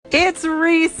It's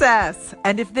recess!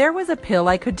 And if there was a pill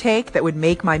I could take that would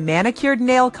make my manicured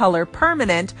nail color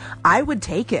permanent, I would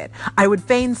take it. I would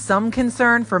feign some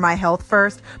concern for my health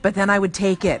first, but then I would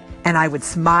take it, and I would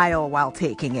smile while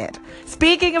taking it.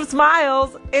 Speaking of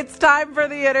smiles, it's time for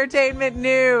the entertainment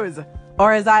news.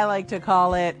 Or as I like to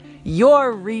call it,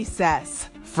 your recess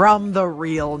from the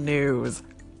real news.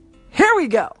 Here we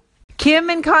go.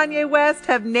 Kim and Kanye West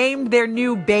have named their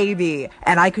new baby,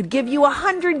 and I could give you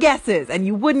 100 guesses and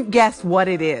you wouldn't guess what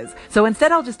it is. So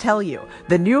instead I'll just tell you.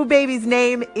 The new baby's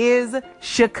name is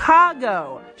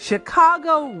Chicago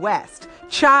West.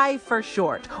 Chai for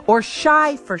short, or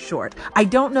Shy for short. I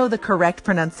don't know the correct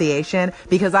pronunciation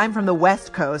because I'm from the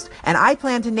West Coast and I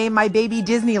plan to name my baby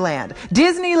Disneyland.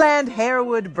 Disneyland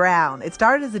Harewood Brown. It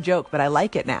started as a joke, but I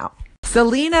like it now.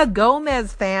 Selena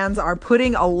Gomez fans are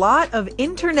putting a lot of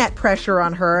internet pressure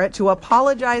on her to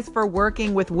apologize for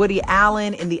working with Woody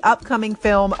Allen in the upcoming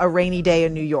film A Rainy Day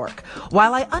in New York.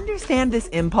 While I understand this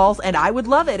impulse, and I would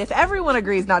love it if everyone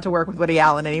agrees not to work with Woody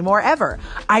Allen anymore ever,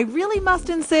 I really must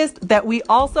insist that we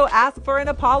also ask for an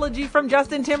apology from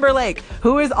Justin Timberlake,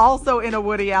 who is also in a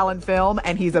Woody Allen film,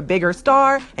 and he's a bigger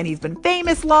star, and he's been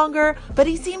famous longer, but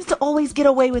he seems to always get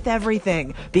away with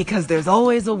everything, because there's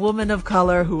always a woman of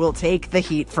color who will take the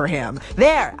heat for him.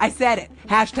 There, I said it.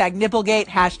 Hashtag Nipplegate,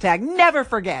 hashtag never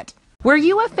forget. Were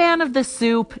you a fan of The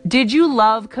Soup? Did you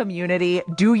love Community?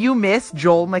 Do you miss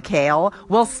Joel McHale?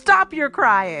 Well, stop your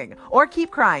crying. Or keep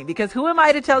crying, because who am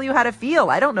I to tell you how to feel?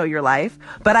 I don't know your life.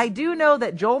 But I do know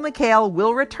that Joel McHale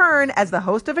will return as the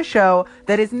host of a show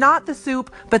that is not The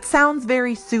Soup, but sounds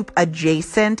very Soup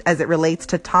adjacent as it relates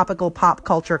to topical pop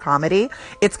culture comedy.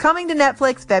 It's coming to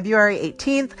Netflix February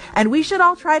 18th, and we should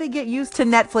all try to get used to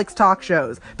Netflix talk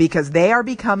shows, because they are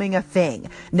becoming a thing.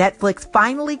 Netflix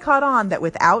finally caught on that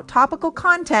without topical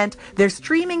content, their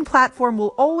streaming platform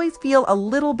will always feel a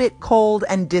little bit cold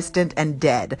and distant and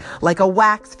dead, like a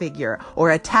wax figure or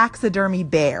a taxidermy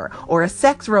bear or a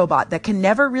sex robot that can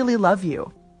never really love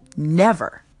you.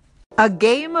 Never. A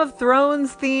Game of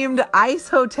Thrones themed ice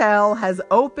hotel has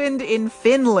opened in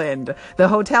Finland. The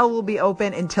hotel will be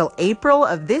open until April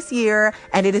of this year,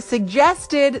 and it is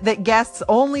suggested that guests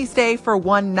only stay for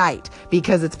one night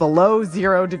because it's below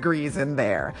 0 degrees in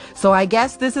there. So I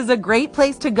guess this is a great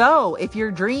place to go if your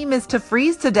dream is to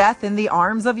freeze to death in the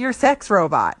arms of your sex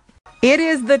robot. It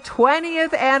is the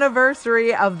 20th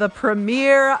anniversary of the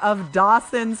premiere of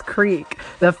Dawson's Creek.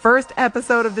 The first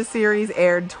episode of the series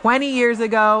aired 20 years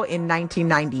ago in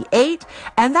 1998,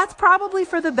 and that's probably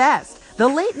for the best. The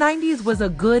late 90s was a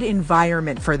good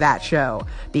environment for that show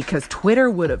because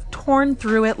Twitter would have torn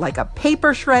through it like a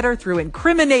paper shredder through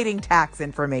incriminating tax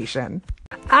information.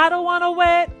 I don't want to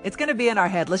wait. It's going to be in our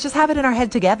head. Let's just have it in our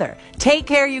head together. Take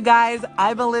care, you guys.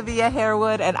 I'm Olivia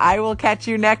Harewood, and I will catch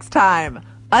you next time.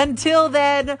 Until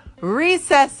then,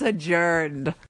 recess adjourned.